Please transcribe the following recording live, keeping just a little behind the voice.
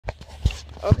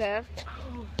Okay.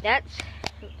 That's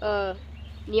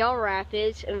Neon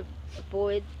Rapids and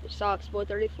Void Socks, Void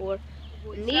 34.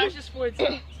 And these just Void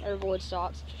Socks. are Void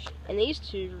Socks. And these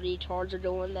two retards are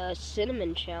doing the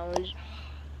cinnamon challenge.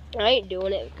 I ain't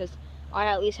doing it because I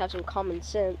at least have some common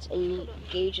sense, and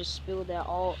Gage just spilled that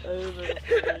all over the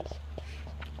place.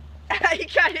 You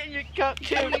got it in your cup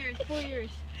too. 4 years.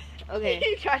 Okay.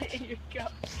 You got it in your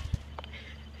cup.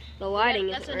 The lighting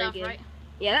That's isn't enough, very good. right?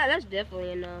 Yeah, that's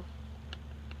definitely enough.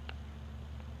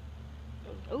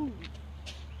 Ooh.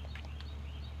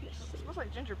 It smells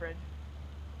like gingerbread.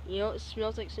 You know what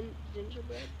smells like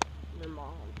gingerbread? My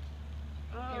mom.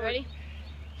 You ready?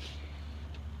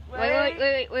 Wait.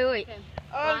 Okay.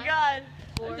 Oh 5, God.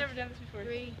 4, I've never done this before.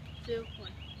 3, 2, 1.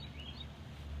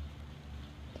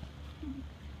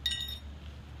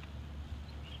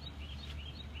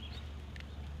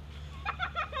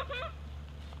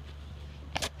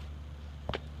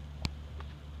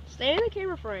 Stay in the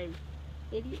camera frame,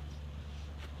 idiots.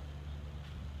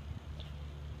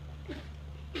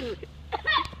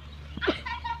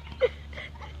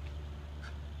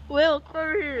 Will, come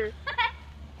over here.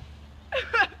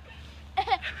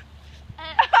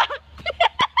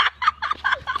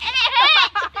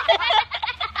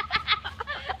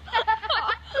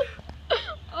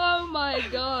 Oh my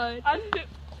god.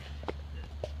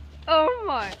 Oh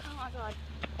my. Oh my god.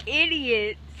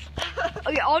 Idiots.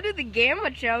 Okay, I'll do the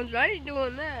gamma challenge, but I ain't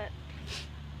doing that.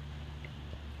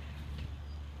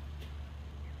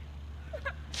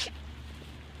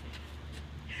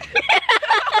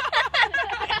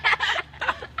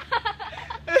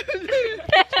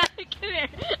 Come here.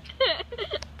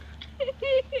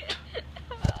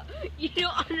 You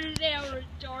don't understand how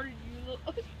retarded you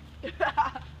look.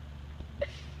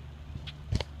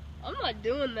 I'm not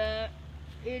doing that,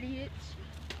 idiots.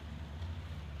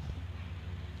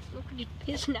 Look at you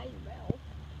pissing out your mouth.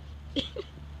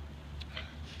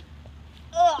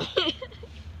 Ugh.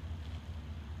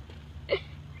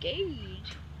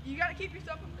 Gage. You gotta keep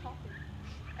yourself from coughing.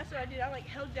 That's what I did. I like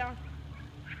held down.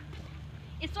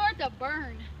 It started to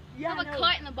burn. Yeah, I have a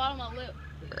cut in the bottom of my lip.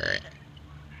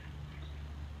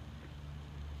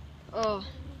 Oh,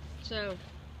 so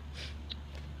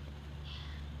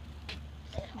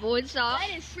Void Socks.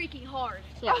 That is freaking hard.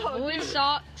 Yeah, Oh, Void dude.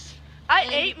 Socks. I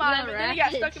And ate mine, Neon but then it got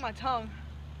Rapids. stuck in my tongue.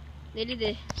 They did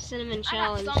the cinnamon I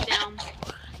challenge. got some down.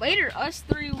 Later, us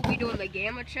three will be doing the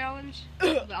gamma challenge.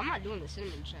 But I'm not doing the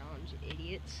cinnamon challenge,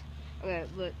 idiots. Okay,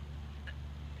 look.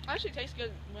 Actually, it tastes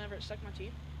good whenever it's stuck in my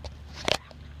teeth.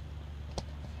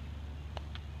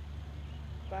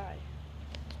 Bye.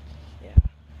 Yeah.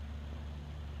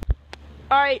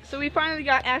 Alright, so we finally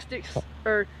got Aztec's,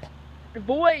 or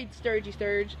Void Sturgy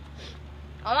Sturge.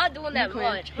 I'm not doing that Quinn.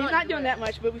 much. He's not doing that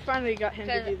much, but we finally got him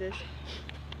to Because- do this.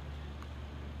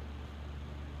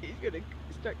 He's gonna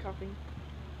start coughing.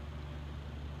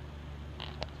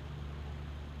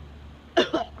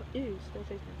 Ew, still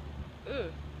tastes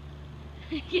Mm.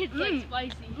 It's like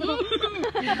spicy.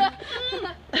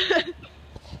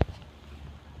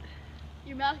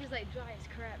 Your mouth is like dry as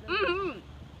crap. Mm-hmm.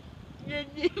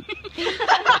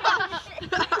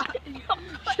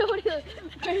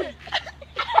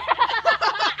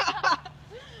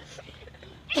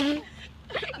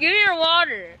 Give me your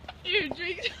water. You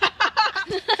drink.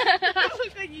 That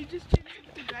looks like you just chewed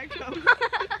some tobacco.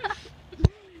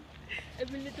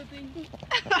 Every little thing.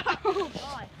 Oh,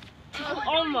 God.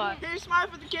 Oh my. Here, smile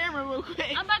for the camera real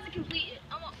quick. I'm about to complete it.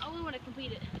 I really want to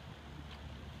complete it.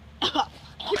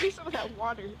 Give me some of that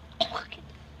water. you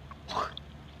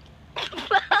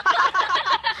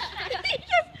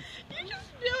just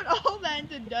spilled all that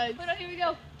into dust. Hold on, here we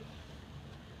go.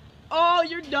 Oh,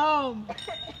 you're dumb.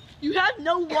 You have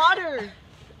no water.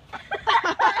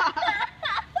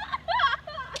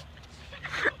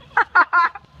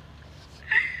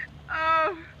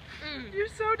 Oh, you're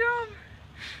so dumb.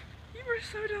 You were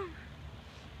so dumb.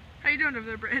 How you doing over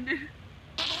there, Brandon?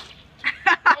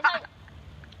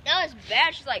 That was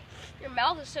bad. She's like, your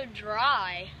mouth is so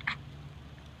dry.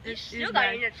 You It still is got it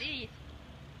bad. in your teeth.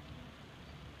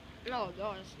 Oh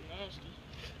god, that's nasty.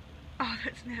 Oh,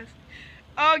 that's nasty.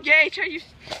 Oh, Gage,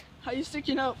 how you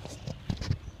sticking up?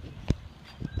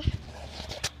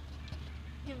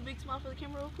 Give a big smile for the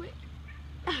camera real quick.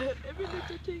 Every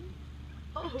little thing.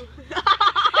 Oh.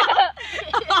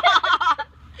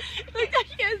 Look like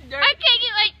he has dirt. I can't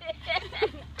get like.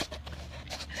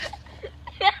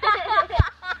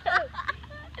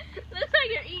 Looks like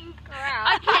you're eating crap.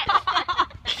 I can't.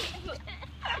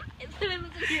 It literally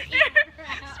looks like you're eating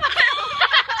crap.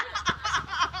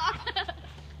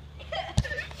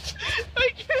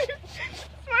 Okay.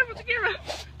 Smile for the camera.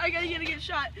 I gotta get a good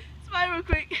shot. Smile real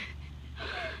quick.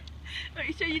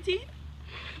 Alright, show your teeth.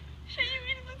 Show your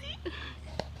beautiful teeth.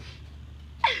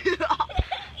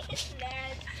 It's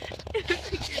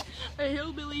nasty. A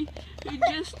hillbilly who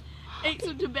just ate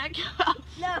some tobacco.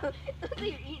 No, it looks like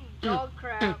you're eating dog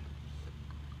crap.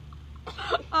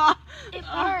 It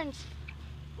burns.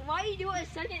 Why you do it a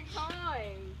second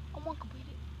time? I want to complete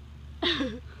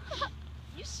it.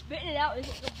 You spit it out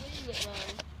isn't completing it,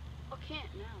 man. I can't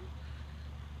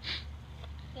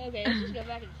now. Okay, let's just go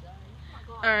back inside. Oh my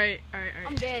god. Alright.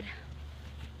 I'm dead.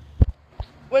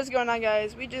 What's going on,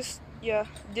 guys? We just,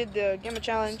 did the Gamma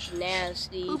Challenge.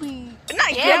 Nasty. Poopy.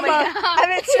 Not Gamma! I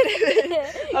meant cinnamon.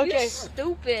 Okay. You're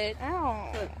stupid.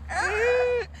 Ow.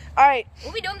 Alright.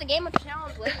 We'll be doing the Game of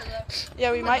Challenge later, though.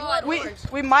 Yeah, we Oh my might God, we orange.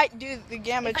 we might do the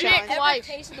Gamma If you Challenge. ever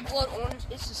tasted the blood orange,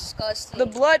 it's disgusting. The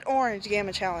blood orange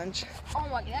Gamma Challenge. Oh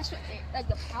my god, that's what like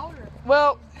the powder.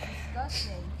 Well,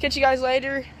 Disgusting. catch you guys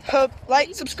later. Hope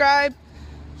like, subscribe,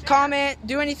 comment,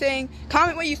 do anything.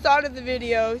 Comment what you thought of the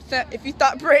video. If you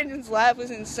thought Brandon's laugh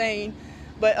was insane.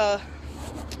 But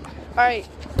alright.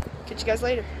 Catch you guys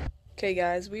later. Okay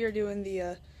guys, we are doing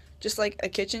the just like a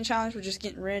kitchen challenge. We're just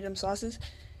getting random sauces.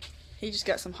 He just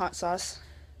got some hot sauce.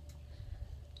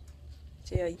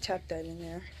 So yeah, you tap that in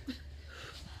there.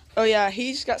 Oh yeah,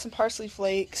 he just got some parsley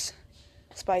flakes.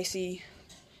 Spicy.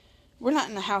 We're not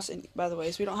in the house, by the way,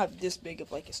 so we don't have this big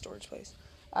of like a storage place.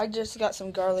 I just got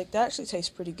some garlic. That actually tastes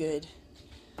pretty good.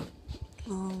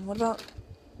 What about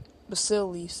basil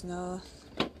leaves? No.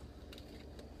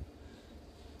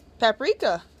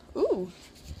 Paprika. Ooh.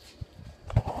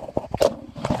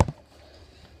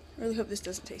 Really hope this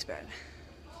doesn't taste bad.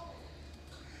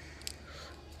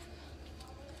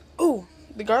 Ooh,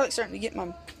 the garlic's starting to get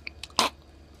my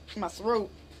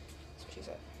throat. That's what she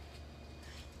said.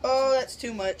 Oh, that's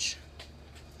too much.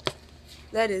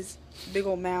 That is a big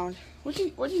old mound. What are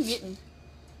you getting?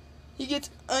 He gets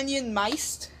onion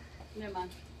miced. Never mind.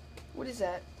 What is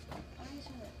that? I need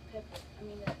some of that pepper. I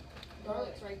mean, that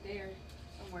garlic's right there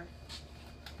somewhere.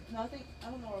 No, I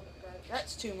don't know what the garlic.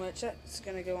 That's too much. That's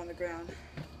gonna go on the ground.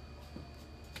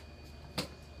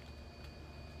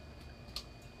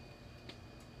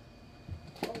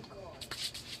 Oh god.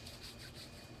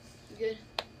 You good?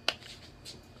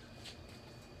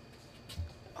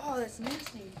 Oh, that's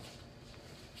nasty.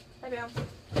 Hi, Bam.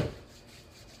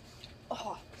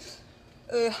 Oh.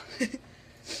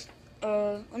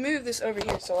 Let me move this over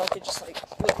here so I could just like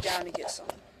look down and get some.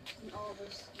 And all of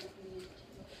us.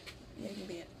 Yeah, you can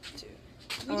be it too.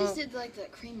 We just did like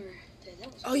that creamer.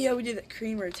 That was Oh yeah, we did that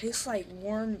creamer. It tastes like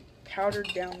warm powdered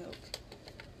down milk.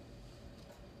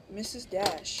 Mrs.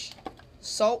 Dash,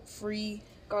 salt-free.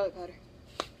 garlic powder.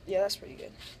 Yeah, that's pretty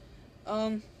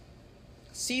good.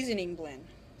 Seasoning blend.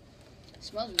 It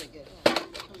smells really good. Oh,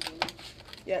 smells good.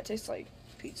 Yeah, it tastes like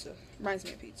pizza. Reminds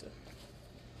me of pizza.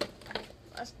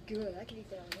 That's good. I can eat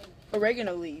that all day.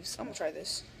 Oregano leaves. I'm gonna try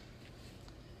this.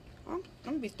 I'm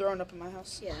gonna be throwing up in my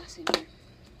house. Yeah, same here.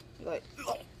 Like,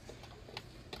 What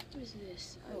is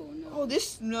this? Oh no. oh, this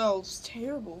smells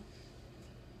terrible.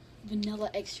 Vanilla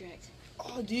extract.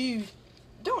 Oh, dude,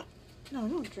 don't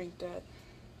drink that.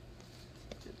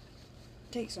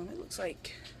 Take some. It looks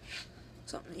like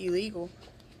something illegal.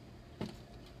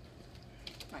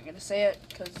 Not gonna say it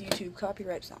because YouTube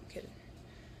copyrights. No, I'm kidding.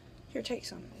 Here, take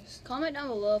some of this. Comment down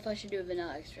below if I should do a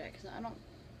vanilla extract, because I don't.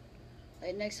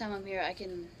 Like next time I'm here, I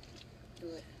can do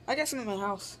it. I got some in my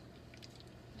house.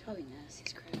 It's probably nasty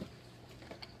as crap.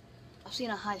 I've seen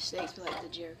a high stakes with like the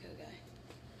Jericho guy.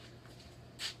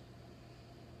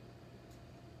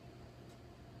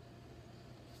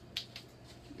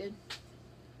 Good.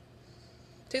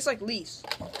 Tastes like leaves.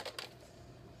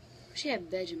 She had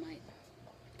Vegemite.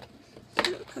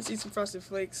 I see some Frosted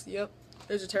Flakes. Yep,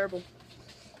 those are terrible.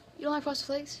 You don't like Frosted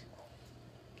Flakes?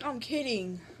 I'm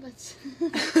kidding. But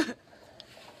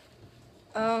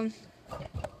Oh,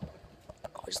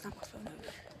 just knock my phone over.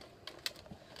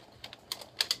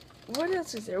 What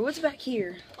else is there? What's back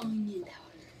here? onion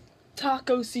powder.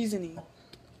 Taco seasoning.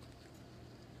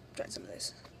 Try some of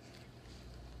this.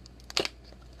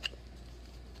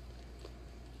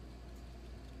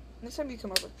 Next time you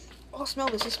come over. Oh, smell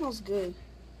this. It smells good.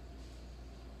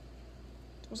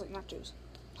 It smells like nachos.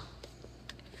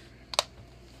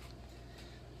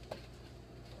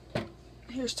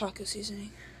 Here's taco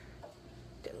seasoning.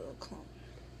 Get a little clump.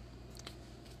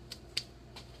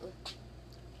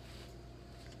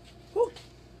 Whew.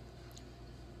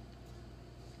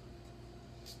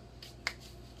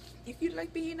 If you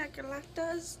like being like a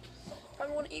lactose,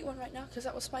 probably want to eat one right now because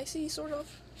that was spicy, sort of.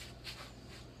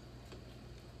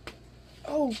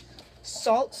 Oh,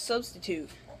 salt substitute.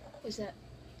 What's that?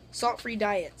 Salt-free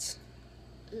diets.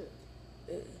 Ugh.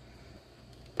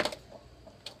 Ugh.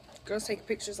 girls take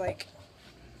pictures like.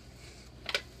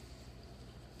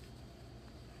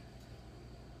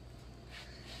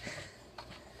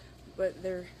 But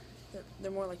they're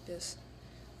more like this.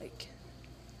 Like,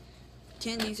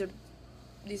 these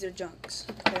are junks.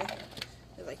 Okay,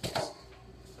 they're like this.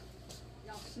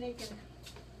 Y'all sneaking.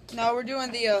 No, we're doing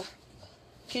the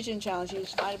kitchen challenge. You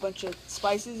just find a bunch of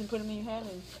spices and put them in your hand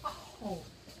and. Oh.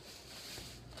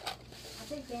 I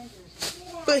think Andrew's.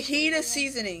 Fajita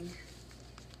seasoning.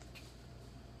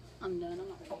 I'm done. I'm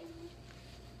not ready anymore.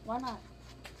 Why not?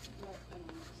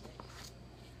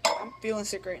 I'm feeling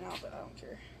sick right now, but I don't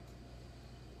care.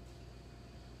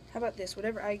 How about this?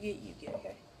 Whatever I get, you get,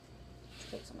 okay?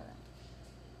 Just take some of that.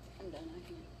 I'm done. I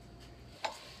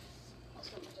can't. I'll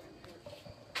start my turn.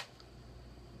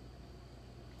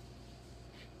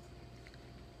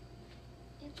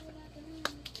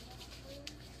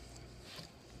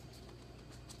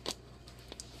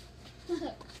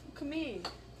 Come here.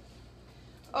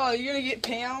 Oh, you're gonna get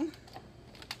Pam?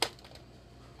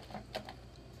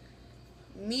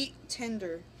 Meat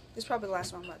tender. This is probably the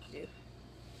last one I'm about to do.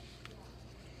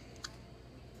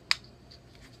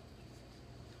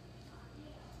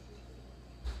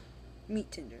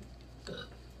 Meat tender.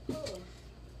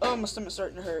 Oh, my stomach's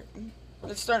starting to hurt.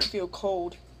 It's starting to feel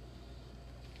cold.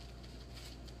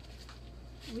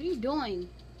 What are you doing?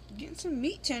 Getting some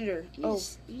meat tender. You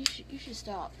should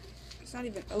stop. It's not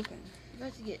even open. You're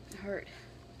about to get hurt.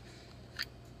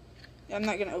 Yeah, I'm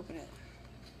not gonna open it.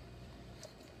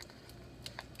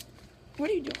 What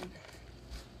are you doing?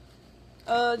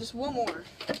 Just one more.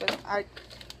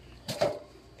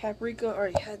 Paprika,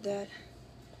 already had that.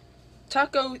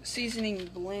 Taco seasoning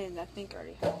blend, I think I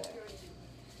already had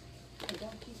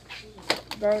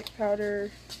that. Garlic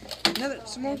powder.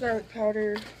 Some more garlic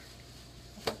powder.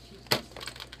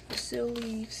 Basil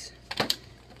leaves.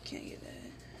 Can't get that.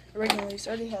 Oregano leaves,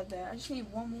 I already had that. I just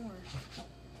need one more.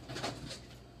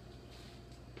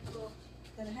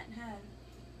 That I hadn't had.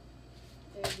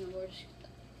 There's no words.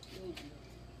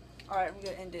 Alright, I'm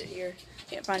gonna end it here.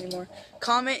 Can't find any more.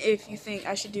 Comment if you think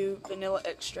I should do vanilla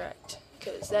extract,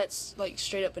 because that's like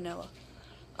straight up vanilla.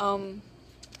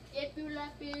 If you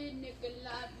like pina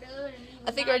colada,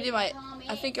 I think I already did my.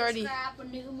 I think I already. subscribe for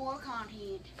new more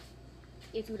content.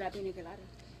 If you like pina colada.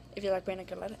 If you like pina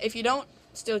colada. If you don't,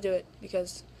 still do it,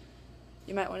 because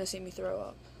you might want to see me throw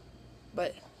up.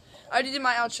 But I already did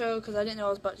my outro because I didn't know I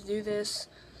was about to do this.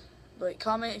 But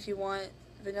comment if you want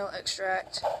vanilla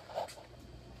extract.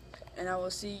 And I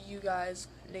will see you guys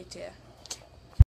later.